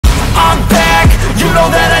know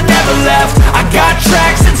that I never left. I got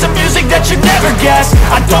tracks and some music that you never guess.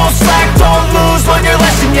 I don't slack, don't lose, learn your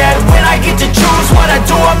lesson yet. When I get to choose what I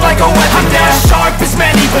do, I'm like a weapon. I'm not sharp as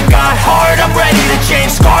many, but got hard, I'm ready to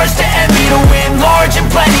change. Scars to envy, to win large and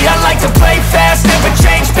plenty. I like to play fast, never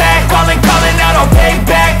change back. Calling out, I'll pay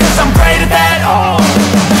back, cause I'm great at that. Oh,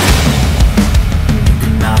 you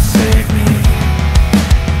cannot save me,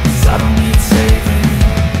 cause I don't need saving.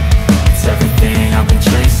 It's everything I've been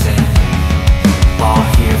chasing, all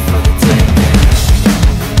here for the taking.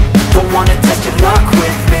 Don't wanna test your luck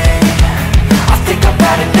with me, I think I've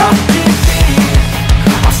had enough defeat.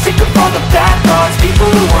 I'm sick of all the bad thoughts, people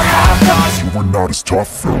who were half-nots. You were not as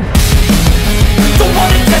tough though. Don't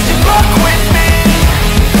wanna test your luck with me,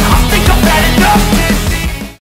 I think I've had enough defeat.